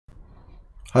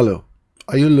Hello,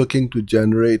 are you looking to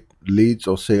generate leads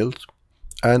or sales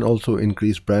and also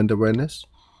increase brand awareness?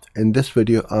 In this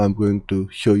video, I'm going to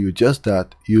show you just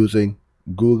that using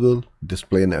Google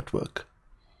Display Network.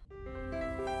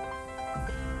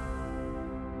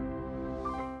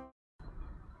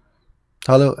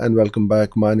 Hello and welcome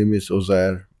back. My name is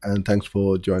Ozair and thanks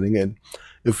for joining in.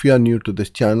 If you are new to this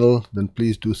channel, then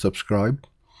please do subscribe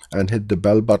and hit the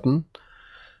bell button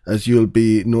as you'll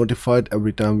be notified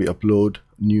every time we upload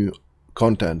new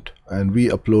content, and we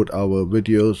upload our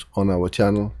videos on our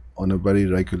channel on a very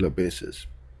regular basis.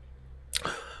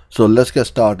 So let's get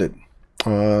started.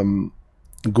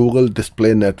 Google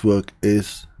Display Network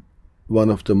is one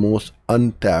of the most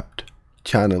untapped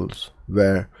channels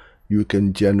where you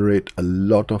can generate a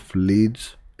lot of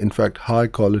leads, in fact high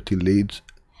quality leads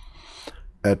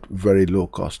at very low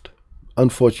cost.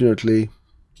 Unfortunately,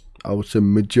 I would say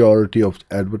majority of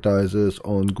advertisers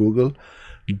on Google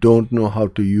don't know how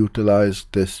to utilize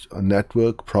this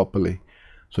network properly.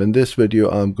 So in this video,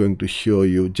 I'm going to show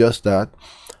you just that,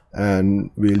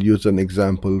 and we'll use an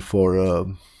example for a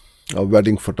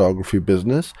wedding photography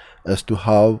business as to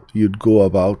how you'd go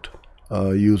about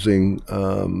using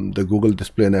the Google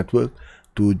Display Network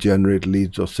to generate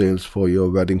leads or sales for your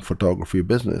wedding photography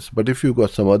business. But if you've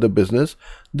got some other business,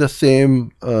 the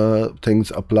same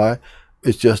things apply.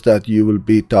 It's just that you will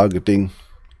be targeting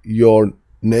your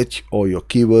niche or your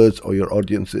keywords or your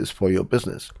audiences for your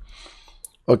business.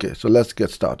 Okay, so let's get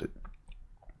started.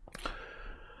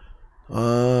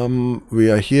 We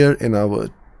are here in our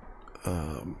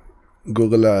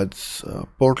Google Ads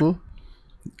portal.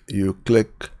 You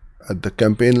click at the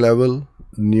campaign level,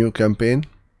 new campaign,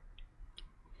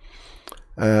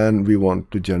 and we want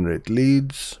to generate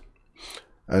leads.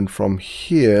 And from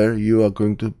here, you are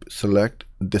going to select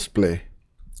display,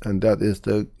 and that is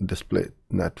the display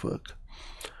network.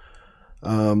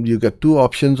 You get two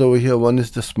options over here. One is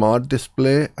the smart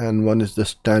display and one is the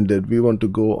standard. We want to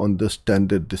go on the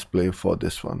standard display for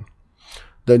this one.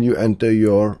 Then you enter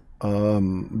your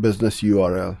business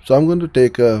URL. So I'm going to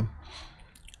take a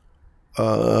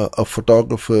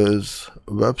photographer's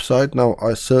website. Now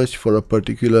I search for a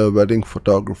particular wedding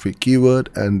photography keyword,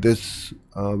 and this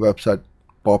website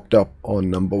popped up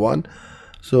on number 1.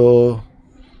 So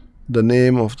the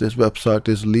name of this website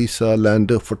is Lisa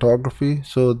Lander Photography,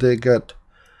 so they get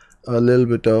a little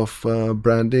bit of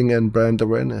branding and brand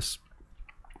awareness.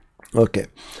 Okay,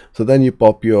 so then you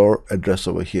pop your address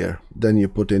over here, then you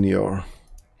put in your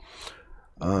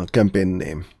campaign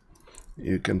name.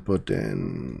 You can put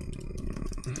in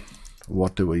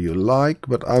whatever you like,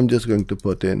 but I'm just going to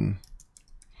put in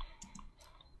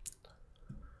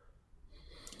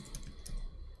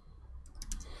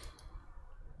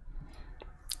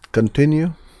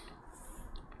continue.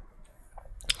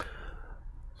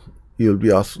 You'll be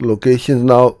asked locations.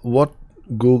 Now what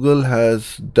Google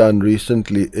has done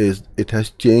recently is it has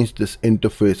changed this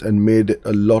interface and made it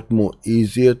a lot more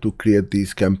easier to create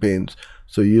these campaigns.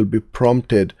 So you'll be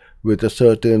prompted with a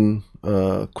certain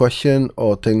question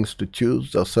or things to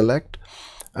choose or select,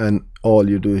 and all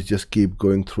you do is just keep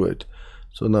going through it.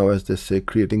 So now, as they say,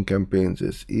 creating campaigns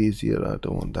is easier. I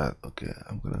don't want that. Okay,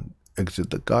 I'm gonna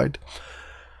exit the guide.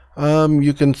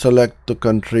 You can select the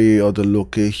country or the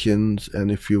locations,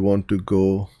 and if you want to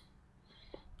go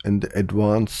in the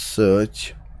advanced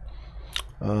search,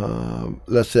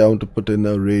 let's say I want to put in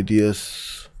a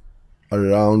radius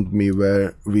around me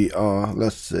where we are.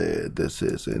 Let's say this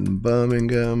is in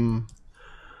Birmingham.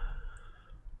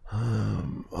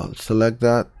 I'll select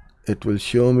that. It will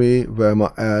show me where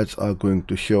my ads are going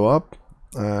to show up,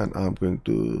 and I'm going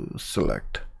to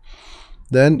select.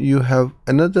 Then you have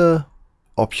another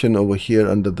option over here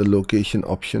under the location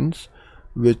options,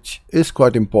 which is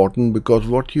quite important, because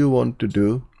what you want to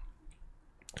do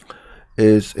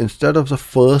is, instead of the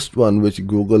first one which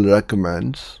Google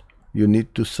recommends, you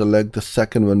need to select the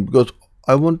second one, because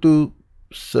I want to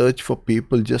search for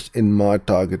people just in my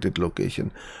targeted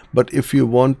location. But if you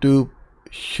want to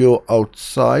show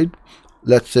outside,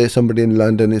 let's say somebody in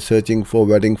London is searching for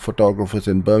wedding photographers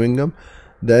in Birmingham,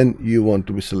 then you want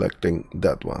to be selecting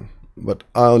that one. But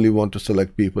I only want to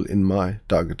select people in my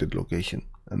targeted location,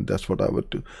 and that's what I would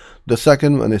do. The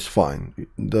second one is fine,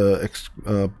 the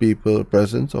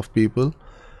presence of people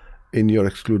in your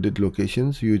excluded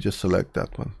locations, you just select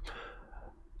that one.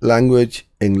 Language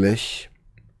English.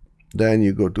 Then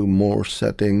you go to more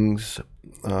settings,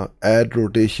 ad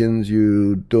rotations.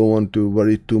 You don't want to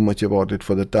worry too much about it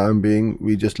for the time being.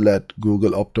 We just let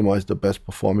Google optimize the best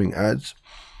performing ads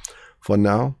for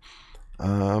now.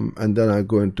 And then I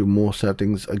go into more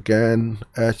settings again.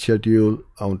 Ad schedule,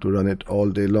 I want to run it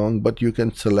all day long, but you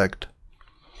can select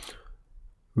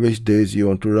which days you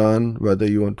want to run, whether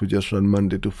you want to just run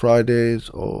Monday to Fridays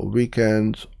or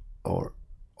weekends or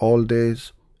all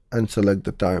days, and select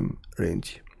the time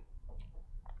range.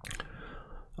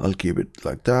 I'll keep it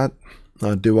like that.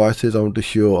 Devices, I want to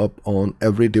show up on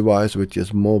every device, which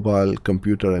is mobile,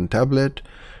 computer and tablet.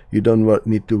 You don't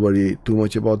need to worry too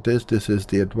much about this. This is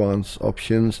the advanced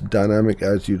options. Dynamic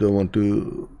ads, you don't want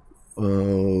to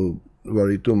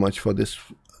worry too much for this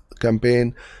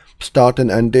campaign. Start and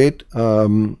end date.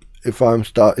 If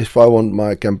I want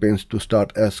my campaigns to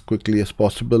start as quickly as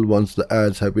possible once the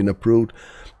ads have been approved,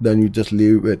 then you just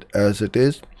leave it as it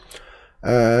is.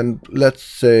 And let's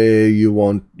say you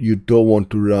don't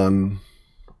want to run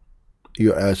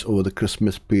your ads over the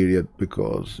Christmas period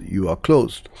because you are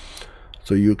closed,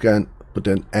 so you can put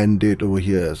an end date over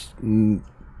here as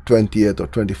 20th or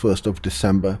 21st of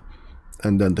December,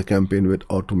 and then the campaign will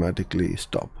automatically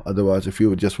stop. Otherwise, if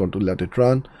you just want to let it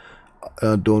run,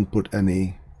 don't put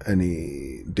any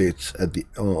dates at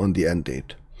on the end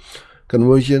date.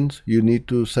 Conversions, you need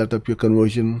to set up your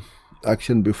conversion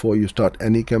action before you start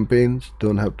any campaigns.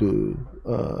 Don't have to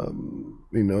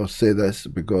say this,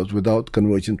 because without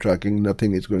conversion tracking,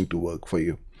 nothing is going to work for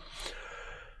you.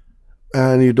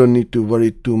 And you don't need to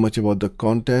worry too much about the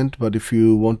content. But if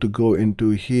you want to go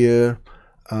into here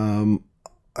and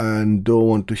don't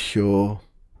want to show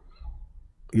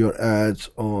your ads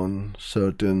on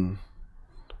certain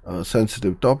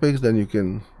sensitive topics, then you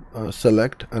can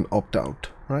select and opt out,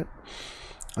 right?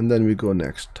 And then we go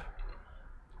next.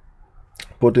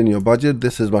 Put in your budget.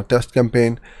 This is my test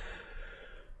campaign,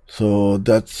 so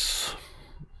that's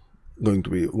going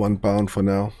to be £1 for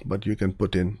now, but you can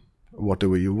put in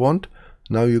whatever you want.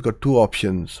 Now you got two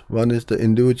options. One is the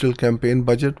individual campaign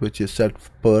budget, which is set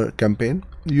per campaign.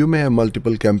 You may have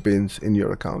multiple campaigns in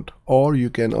your account, or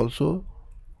you can also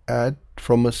add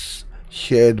from a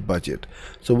shared budget.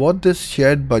 So what this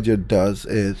shared budget does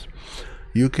is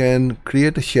you can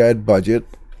create a shared budget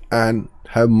and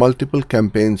have multiple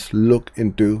campaigns look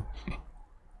into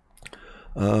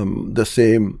the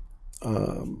same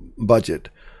budget.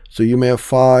 So you may have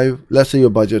five, let's say your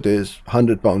budget is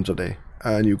 £100 a day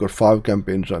and you've got 5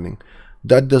 campaigns running.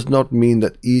 That does not mean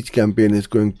that each campaign is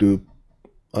going to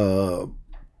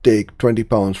take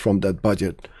 £20 from that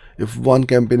budget. If one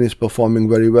campaign is performing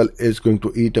very well, it's going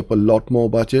to eat up a lot more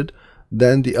budget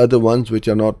than the other ones which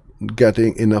are not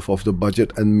getting enough of the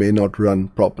budget and may not run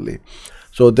properly.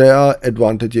 So there are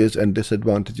advantages and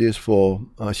disadvantages for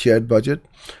shared budget.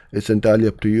 It's entirely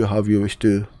up to you how you wish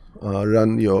to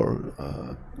run your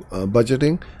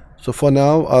budgeting. So for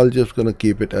now, I'll just gonna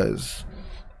keep it as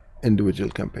individual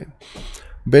campaign.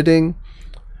 Bidding,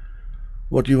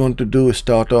 what you want to do is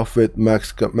start off with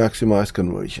maximize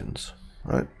conversions,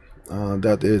 right?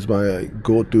 That is my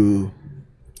go-to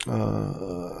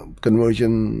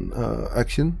conversion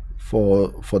action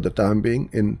for the time being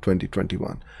in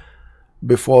 2021.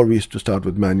 Before we used to start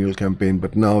with manual campaign,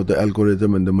 but now the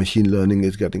algorithm and the machine learning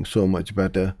is getting so much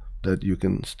better that you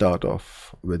can start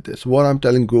off with this. What I'm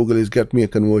telling Google is get me a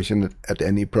conversion at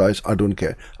any price. I don't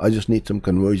care. I just need some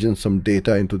conversion, some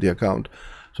data into the account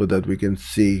so that we can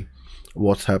see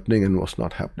what's happening and what's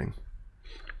not happening.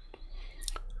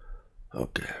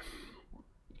 Okay.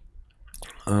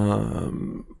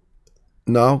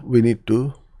 Now we need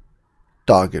to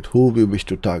target who we wish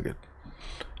to target.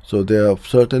 So there are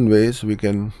certain ways we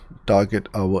can target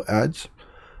our ads.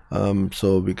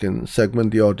 So we can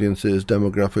segment the audiences,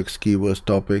 demographics, keywords,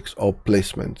 topics, or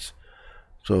placements.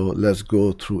 So let's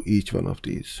go through each one of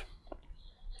these.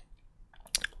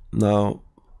 Now,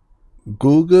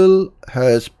 Google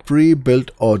has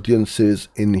pre-built audiences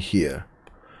in here,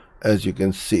 as you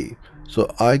can see.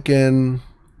 So I can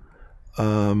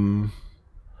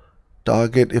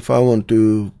target if I want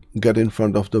to get in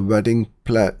front of the wedding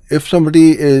plan. If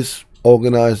somebody is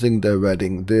organizing their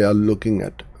wedding, they are looking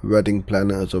at wedding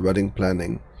planners or wedding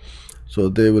planning, so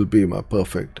they will be my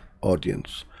perfect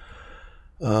audience.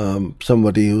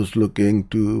 Somebody who's looking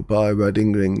to buy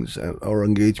wedding rings or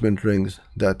engagement rings,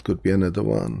 that could be another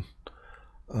one.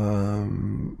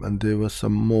 And there was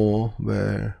some more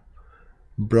where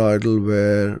bridal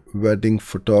wear, wedding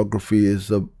photography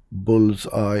is a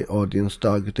bullseye audience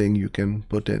targeting. You can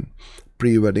put in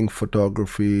pre-wedding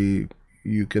photography.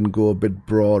 You can go a bit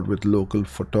broad with local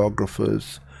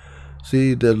photographers.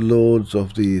 See, there are loads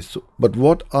of these. But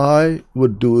what I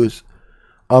would do is,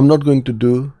 I'm not going to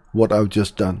do what I've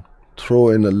just done, throw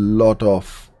in a lot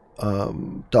of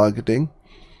targeting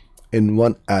in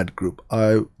one ad group.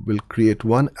 I will create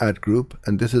one ad group,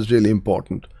 and this is really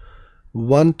important.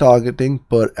 One targeting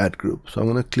per ad group. So I'm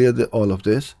going to clear all of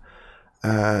this,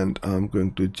 and I'm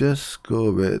going to just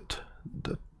go with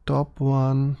the top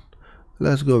one,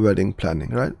 let's go wedding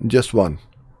planning, right? Just one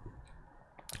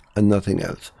and nothing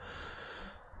else.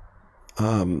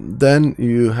 Then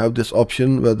you have this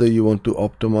option whether you want to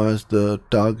optimize the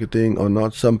targeting or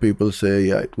not. Some people say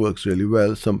yeah, it works really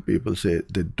well. Some people say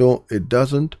they don't, it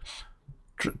doesn't.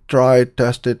 Try it,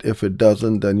 test it. If it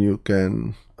doesn't, then you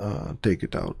can take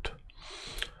it out.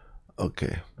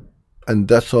 Okay, and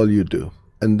that's all you do.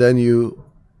 And then you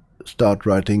start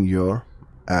writing your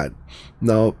ad.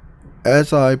 Now,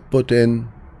 as I put in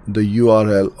the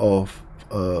URL of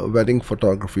a wedding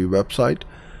photography website,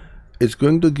 it's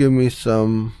going to give me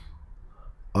some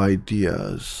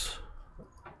ideas.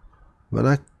 When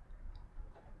I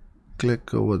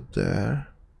click over there,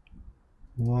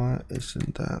 why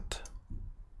isn't that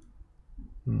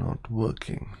not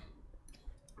working?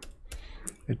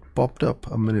 It popped up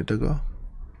a minute ago.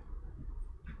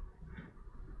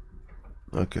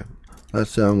 Okay,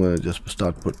 let's say I'm going to just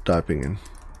start typing in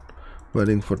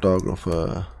wedding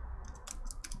photographer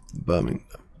Birmingham.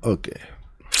 Okay,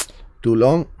 too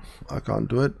long, I can't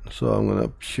do it, so I'm going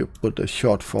to put a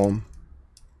short form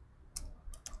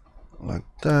like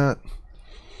that.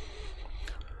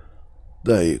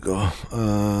 There you go.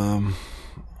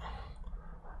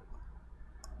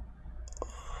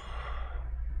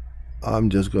 I'm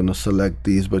just going to select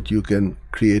these, but you can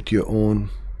create your own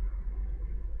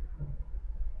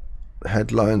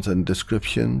headlines and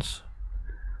descriptions.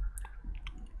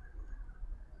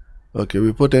 Okay,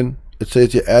 we put in, it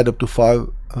says you add up to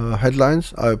 5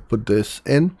 headlines. I put this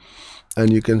in,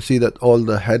 and you can see that all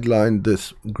the headline,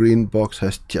 this green box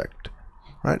has checked,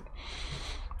 right?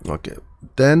 Okay,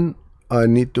 then I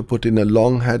need to put in a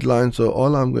long headline. So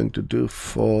all I'm going to do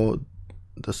for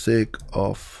the sake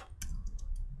of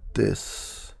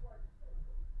this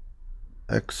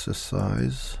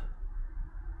exercise,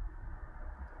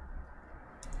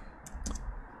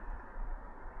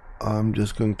 I'm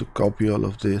just going to copy all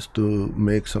of this to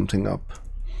make something up,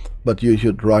 but you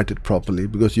should write it properly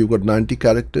because you've got 90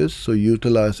 characters, so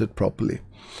utilize it properly.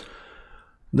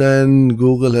 Then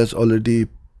Google has already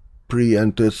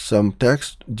pre-entered some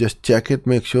text. Just check it,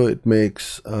 make sure it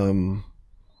makes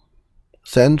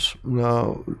sense.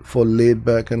 Now, for laid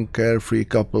back and carefree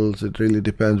couples, it really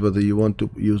depends whether you want to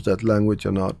use that language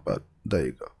or not, but there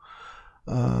you go.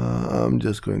 I'm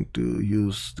just going to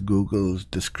use Google's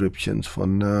descriptions for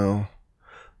now.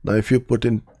 Now, if you put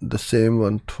in the same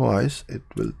one twice, it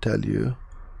will tell you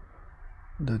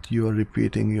that you are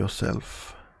repeating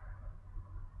yourself.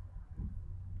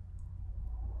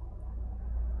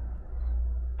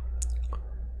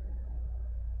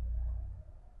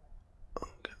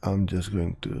 Okay, I'm just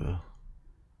going to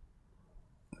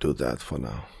do that for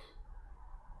now.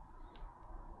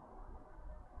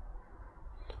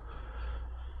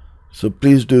 So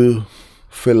please do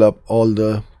fill up all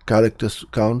the characters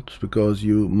counts because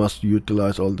you must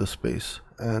utilize all the space.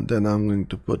 And then I'm going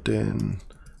to put in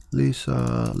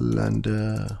Lisa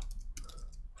Lander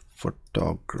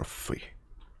photography.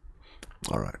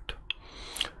 All right.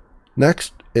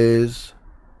 Next is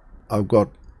I've got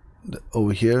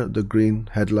over here the green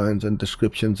headlines and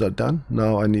descriptions are done.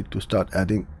 Now I need to start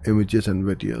adding images and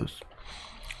videos.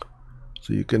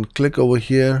 So you can click over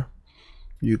here.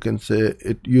 You can say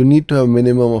you need to have a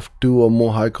minimum of 2 or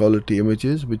more high quality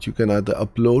images, which you can either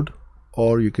upload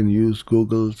or you can use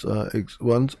Google's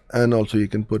ones, and also you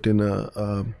can put in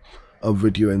a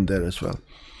video in there as well.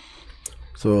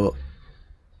 So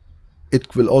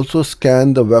it will also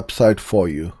scan the website for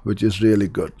you, which is really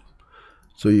good.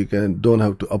 So you don't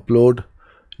have to upload.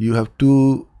 You have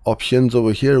 2 options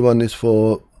over here. One is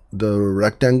for the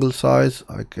rectangle size.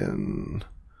 I can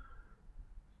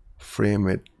frame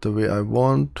it the way I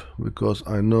want because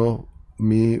I know,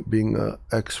 me being an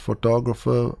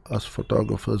ex-photographer, us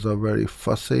photographers are very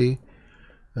fussy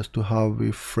as to how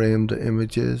we frame the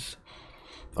images.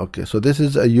 Okay, so this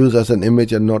is a use as an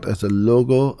image and not as a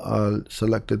logo. I'll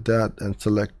select that and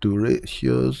select 2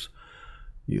 ratios.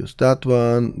 Use that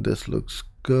one. This looks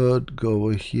good. Go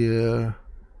over here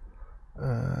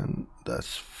and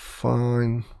that's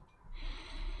fine.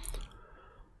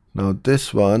 Now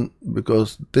this one,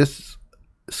 because this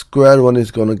square one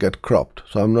is going to get cropped,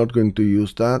 so I'm not going to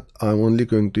use that. I'm only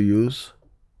going to use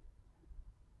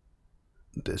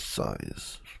this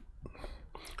size.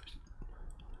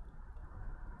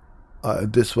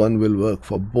 This one will work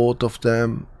for both of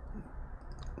them.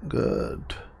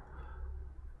 Good.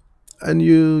 And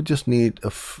you just need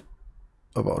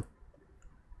about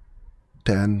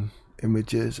 10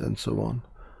 images and so on,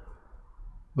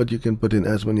 but you can put in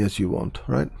as many as you want,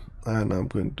 right? And I'm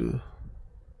going to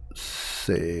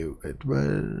save it.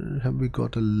 Where have we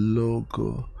got a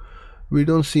logo? We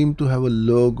don't seem to have a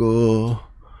logo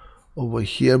over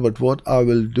here, but what I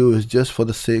will do is, just for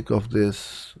the sake of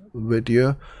this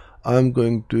video, I'm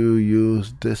going to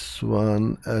use this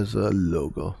one as a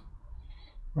logo,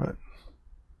 right?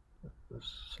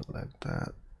 Select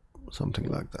that, something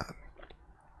like that.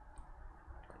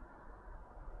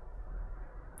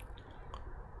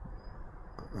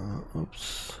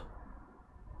 Oops,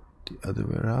 the other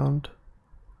way around.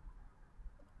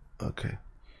 Okay,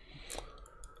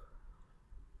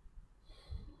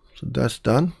 so that's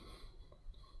done.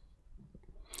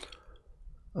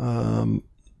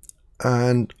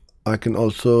 And I can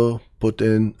also put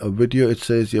in a video. It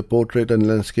says your portrait and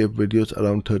landscape videos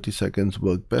around 30 seconds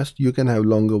work best. You can have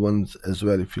longer ones as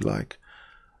well if you like.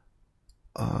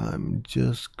 I'm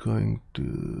just going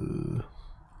to,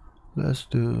 let's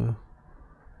do,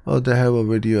 oh, they have a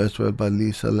video as well by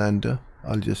Lisa Lander.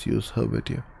 I'll just use her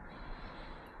video.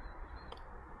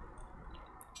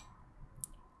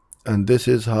 And this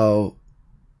is how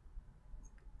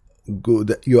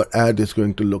good your ad is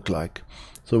going to look like.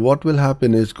 So what will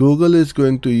happen is Google is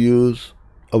going to use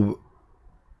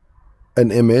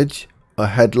an image, a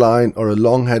headline, or a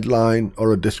long headline,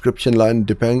 or a description line,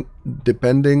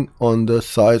 depending on the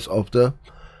size of the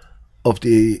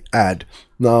ad.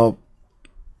 Now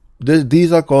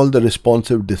these are called the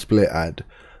responsive display ad.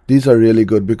 These are really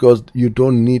good because you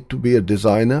don't need to be a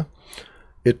designer.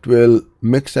 It will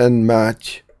mix and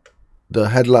match the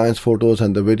headlines, photos,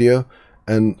 and the video,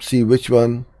 and see which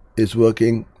one is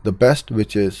working the best,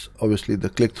 which is obviously the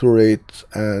click-through rates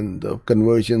and the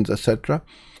conversions, etc.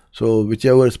 So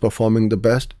whichever is performing the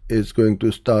best is going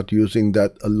to start using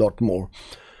that a lot more.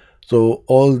 So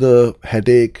all the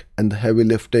headache and the heavy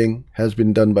lifting has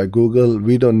been done by Google.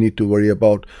 We don't need to worry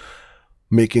about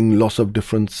making lots of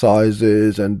different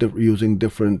sizes and using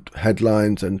different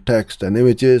headlines and text and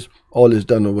images. All is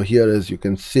done over here, as you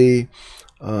can see.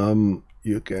 I'll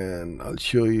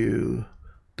show you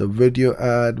the video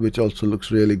ad, which also looks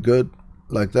really good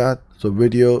like that. So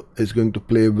video is going to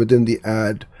play within the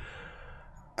ad,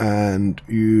 and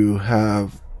you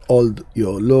have all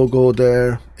your logo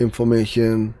there,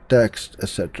 information, text,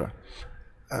 etc.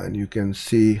 And you can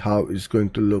see how it's going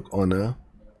to look on a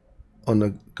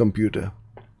computer.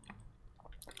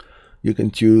 You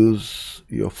can choose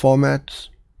your formats.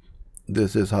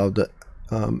 This is how the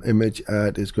image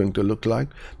ad is going to look like.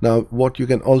 Now what you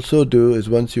can also do is,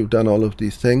 once you've done all of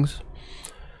these things,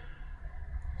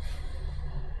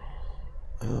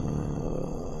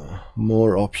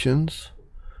 more options,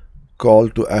 call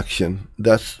to action.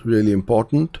 That's really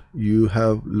important. You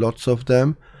have lots of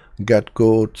them: get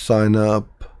code, sign up,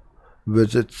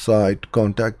 visit site,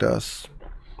 contact us.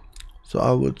 So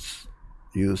I would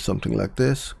use something like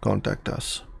this, contact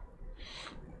us.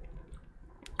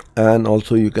 And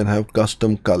also you can have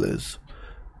custom colors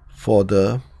for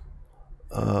the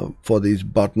for these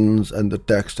buttons and the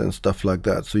text and stuff like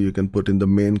that. So you can put in the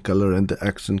main color and the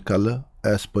accent color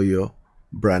as per your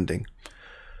branding.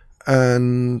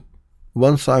 And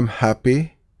once I'm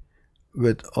happy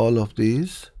with all of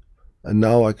these, and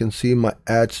now I can see my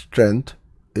ad strength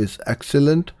is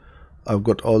excellent. I've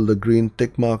got all the green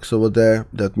tick marks over there.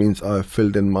 That means I've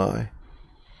filled in my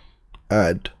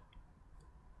ad,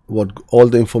 all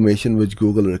the information which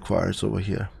Google requires over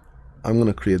here. I'm going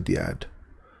to create the ad,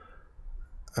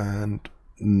 and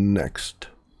next.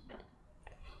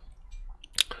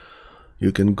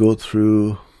 You can go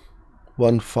through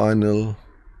one final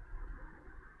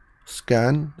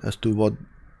scan as to what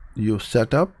you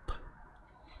set up,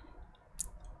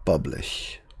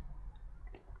 publish.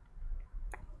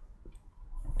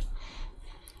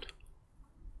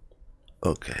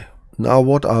 Okay, now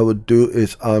what I would do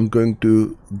is I'm going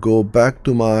to go back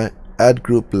to my ad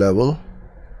group level,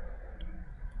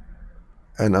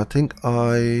 and I think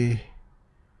I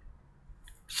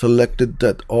selected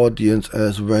that audience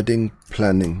as wedding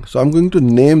planning. So I'm going to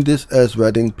name this as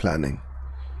wedding planning,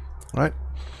 right?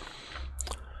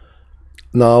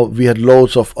 Now we had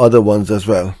loads of other ones as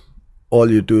well. All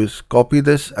you do is copy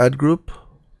this ad group,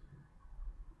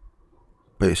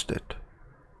 paste it.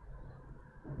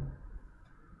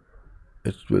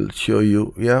 It will show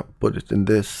you, yeah, put it in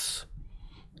this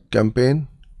campaign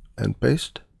and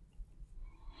paste.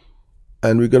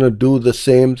 And we're going to do the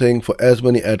same thing for as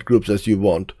many ad groups as you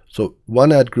want. So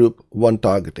one ad group, one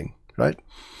targeting, right?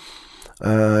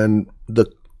 And the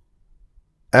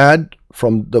ad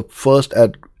from the first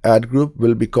ad group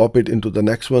will be copied into the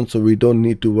next one, so we don't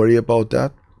need to worry about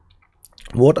that.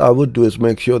 What I would do is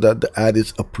make sure that the ad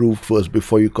is approved first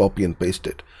before you copy and paste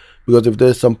it, because if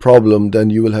there's some problem, then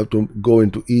you will have to go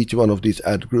into each one of these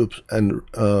ad groups and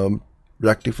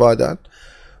rectify that.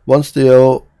 Once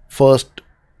your first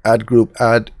ad group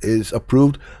ad is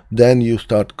approved, then you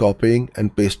start copying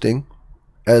and pasting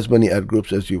as many ad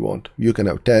groups as you want. You can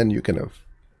have 10, you can have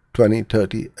 20,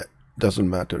 30, doesn't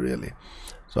matter really.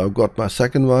 So I've got my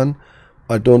second one.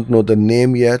 I don't know the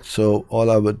name yet, so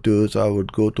all I would do is I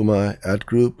would go to my ad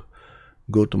group,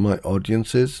 go to my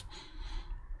audiences,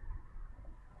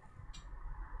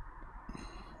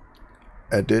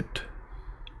 edit.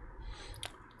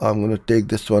 I'm going to take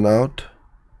this one out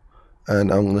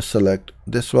and I'm going to select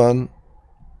this one,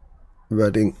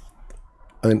 wedding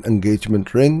and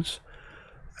engagement rings,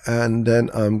 and then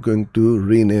I'm going to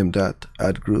rename that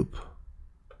ad group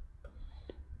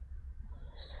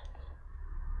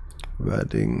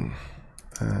wedding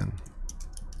and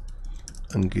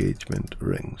engagement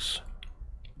rings.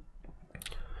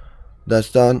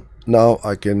 That's done. Now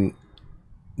I can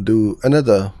do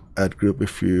another ad group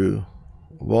if you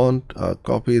want. I'll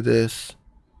copy this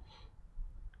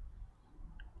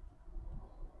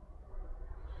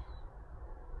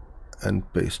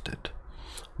and paste it.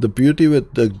 The beauty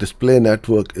with the display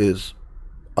network is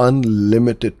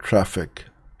unlimited traffic.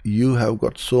 You have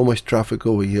got so much traffic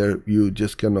over here, you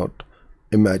just cannot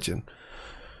imagine.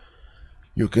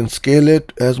 You can scale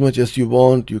it as much as you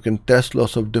want. You can test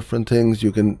lots of different things.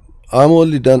 I'm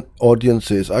only done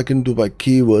audiences. I can do by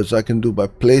keywords, I can do by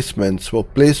placements. So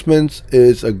placements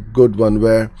is a good one,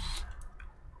 where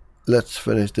let's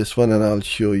finish this one and I'll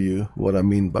show you what I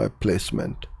mean by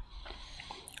placement.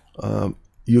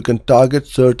 You can target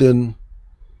certain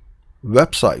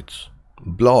websites,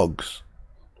 blogs,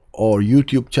 or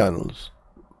YouTube channels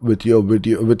with your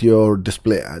video, with your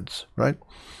display ads, right?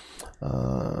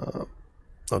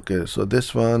 Okay, so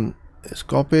this one is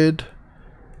copied.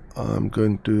 I'm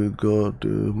going to go to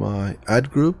my ad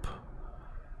group,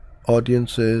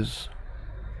 audiences,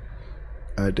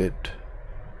 edit,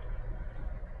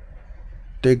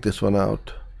 take this one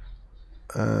out,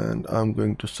 and I'm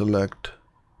going to select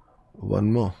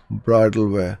one more, bridal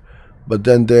wear. But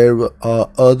then there are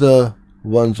other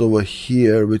ones over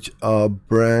here which are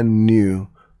brand new,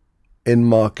 in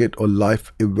market or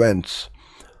life events,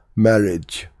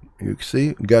 marriage. You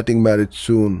see, getting married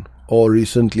soon or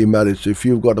recently married. So if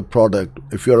you've got a product,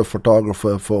 if you're a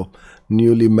photographer for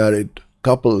newly married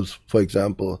couples, for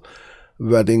example,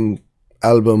 wedding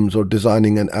albums or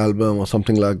designing an album or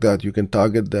something like that, you can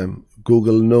target them.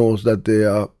 Google knows that they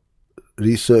are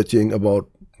researching about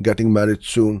getting married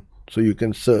soon, so you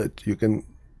can search, you can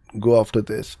go after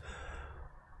this.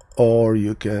 Or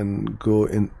you can go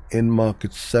in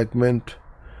market segment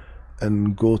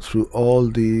and go through all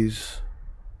these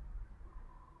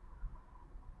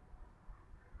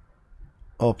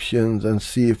options and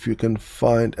see if you can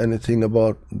find anything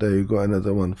about, there you go,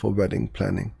 another one for wedding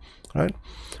planning, right?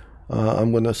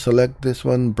 I'm going to select this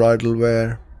one, bridal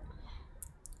wear,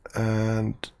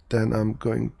 and then I'm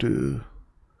going to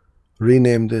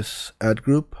rename this ad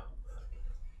group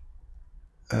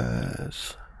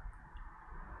as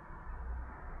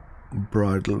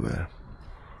bridal wear.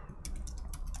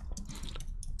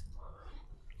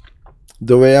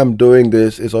 The way I'm doing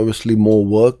this is obviously more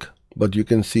work, but you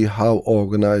can see how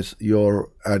organized your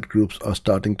ad groups are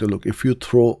starting to look. If you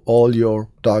throw all your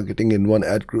targeting in one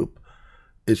ad group,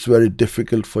 it's very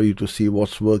difficult for you to see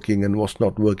what's working and what's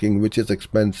not working, which is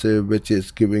expensive, which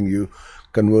is giving you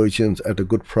conversions at a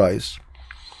good price.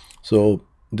 So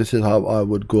this is how I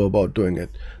would go about doing it.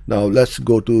 Now let's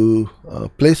go to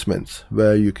placements,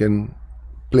 where you can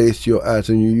place your ads,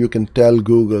 and you can tell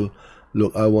Google,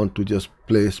 look, I want to just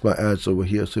place my ads over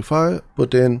here. So if I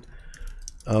put in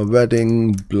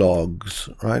wedding blogs,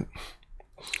 right?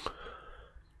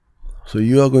 So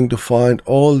you are going to find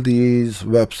all these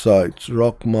websites: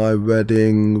 Rock My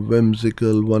Wedding,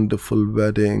 Whimsical Wonderful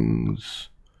Weddings,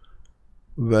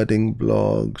 Wedding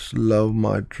Blogs, Love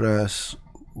My Dress,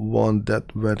 Want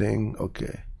That Wedding.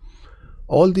 Okay,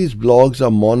 all these blogs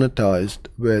are monetized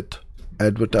with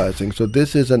advertising. So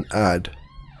this is an ad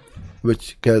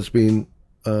which has been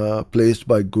placed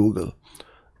by Google,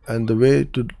 and the way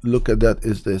to look at that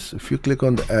is this. If you click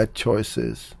on the ad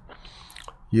choices,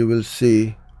 you will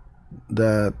see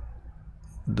that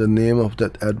the name of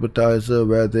that advertiser,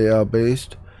 where they are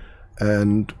based,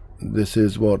 and this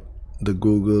is what the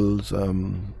Google's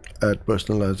ad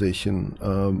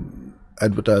personalization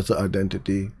advertiser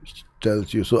identity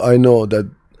tells you. So I know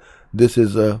that this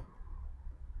is a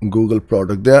Google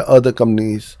product. There are other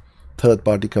companies,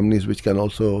 third-party companies, which can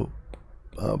also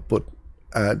put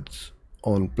ads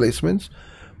on placements,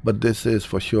 but this is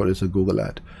for sure is a Google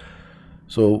ad.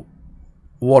 So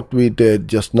what we did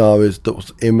just now is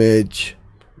those image,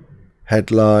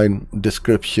 headline,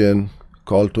 description,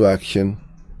 call to action.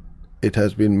 It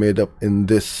has been made up in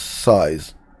this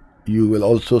size, you will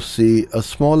also see a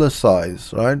smaller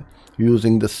size, right,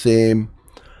 using the same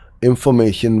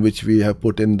information which we have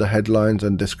put in the headlines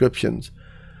and descriptions.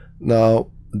 Now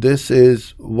this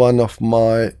is one of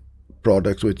my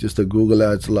products, which is the Google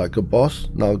Ads Like a Boss.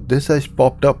 Now this has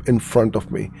popped up in front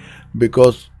of me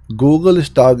because Google is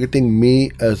targeting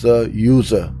me as a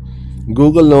user.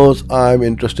 Google knows I'm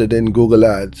interested in Google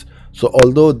Ads. So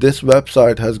although this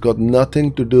website has got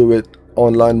nothing to do with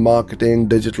online marketing,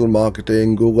 digital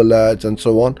marketing, Google Ads and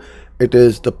so on, it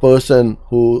is the person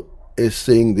who is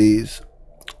seeing these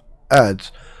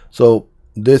ads. So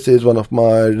this is one of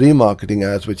my remarketing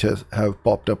ads which have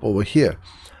popped up over here,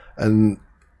 and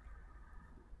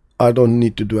I don't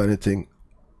need to do anything.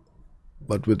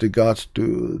 But with regards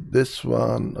to this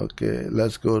one, okay,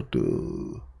 let's go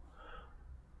to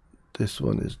this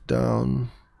one is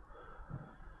down.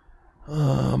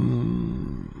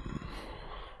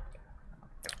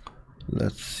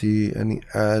 Let's see any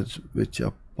ads which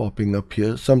are popping up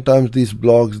here. Sometimes these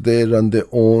blogs, they run their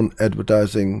own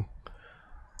advertising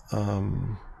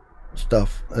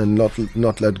stuff and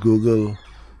not let Google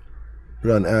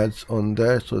run ads on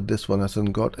there. So this one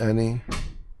hasn't got any.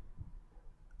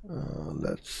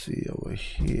 Let's see over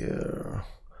here.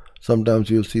 Sometimes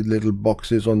you'll see little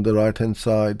boxes on the right hand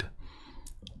side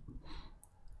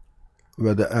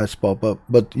where the ads pop up,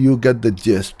 but you get the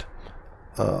gist.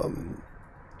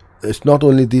 It's not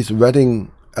only these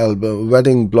wedding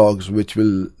blogs which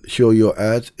will show your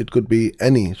ads, it could be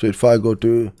any. So if I go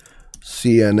to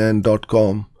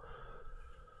cnn.com,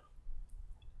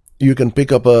 you can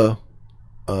pick up a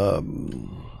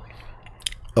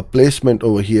placement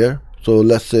over here. So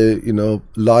let's say, you know,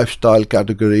 lifestyle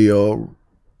category, or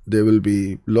there will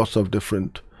be lots of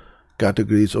different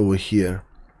categories over here.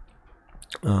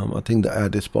 I think the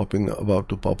ad is about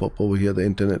to pop up over here. The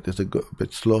internet is a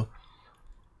bit slow.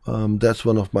 That's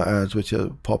one of my ads which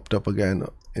have popped up again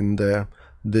in there.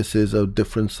 This is a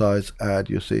different size ad,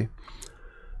 you see.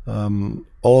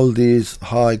 All these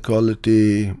high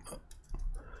quality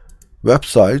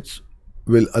websites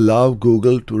will allow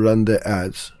Google to run their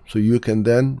ads. So you can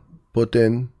then put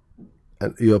in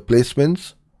your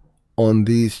placements on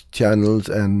these channels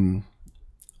and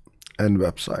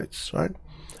websites, right?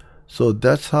 So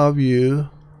that's how you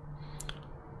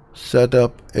set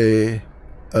up a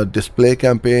display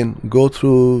campaign. Go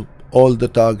through all the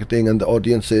targeting and the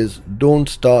audiences. Don't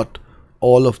start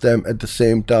all of them at the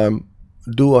same time.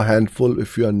 Do a handful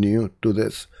if you are new to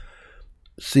this.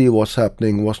 See what's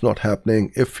happening, what's not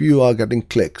happening. If you are getting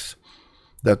clicks,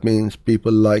 that means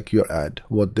people like your ad,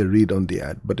 what they read on the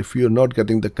ad. But if you're not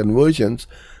getting the conversions,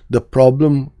 the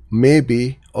problem may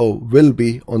be or will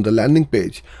be on the landing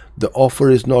page. The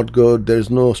offer is not good. There's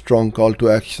no strong call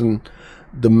to action.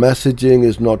 The messaging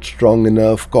is not strong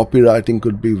enough. Copywriting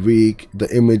could be weak. The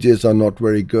images are not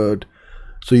very good.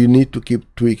 So you need to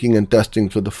keep tweaking and testing.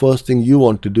 So the first thing you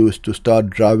want to do is to start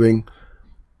driving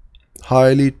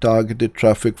highly targeted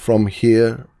traffic from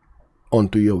here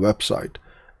onto your website.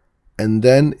 And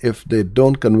then if they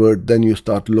don't convert, then you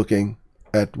start looking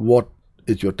at what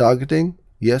is your targeting.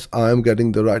 Yes, I am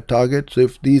getting the right target. So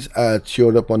if these ads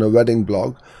showed up on a wedding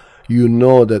blog, you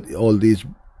know that all these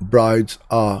brides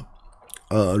are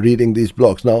reading these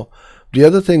blogs. Now, the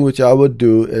other thing which I would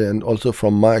do, and also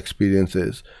from my experience,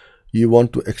 is you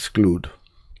want to exclude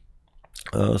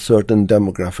certain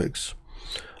demographics.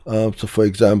 So for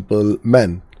example,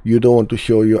 men. You don't want to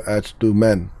show your ads to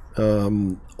men,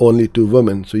 only to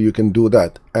women. So you can do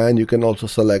that. And you can also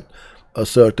select a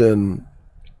certain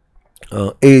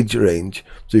age range.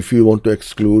 So if you want to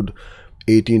exclude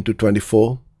 18 to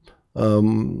 24,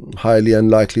 highly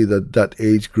unlikely that that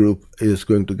age group is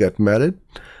going to get married,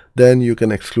 then you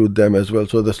can exclude them as well.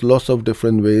 So there's lots of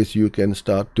different ways you can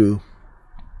start to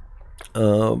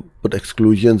put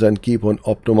exclusions and keep on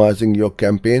optimizing your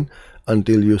campaign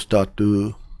until you start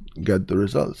to get the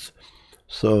results.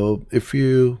 So if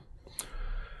you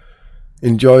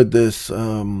enjoyed this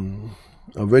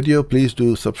video, please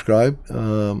do subscribe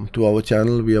to our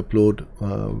channel. We upload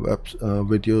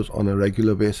videos on a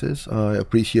regular basis. I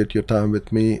appreciate your time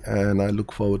with me, and I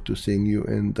look forward to seeing you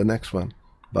in the next one.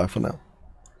 Bye for now.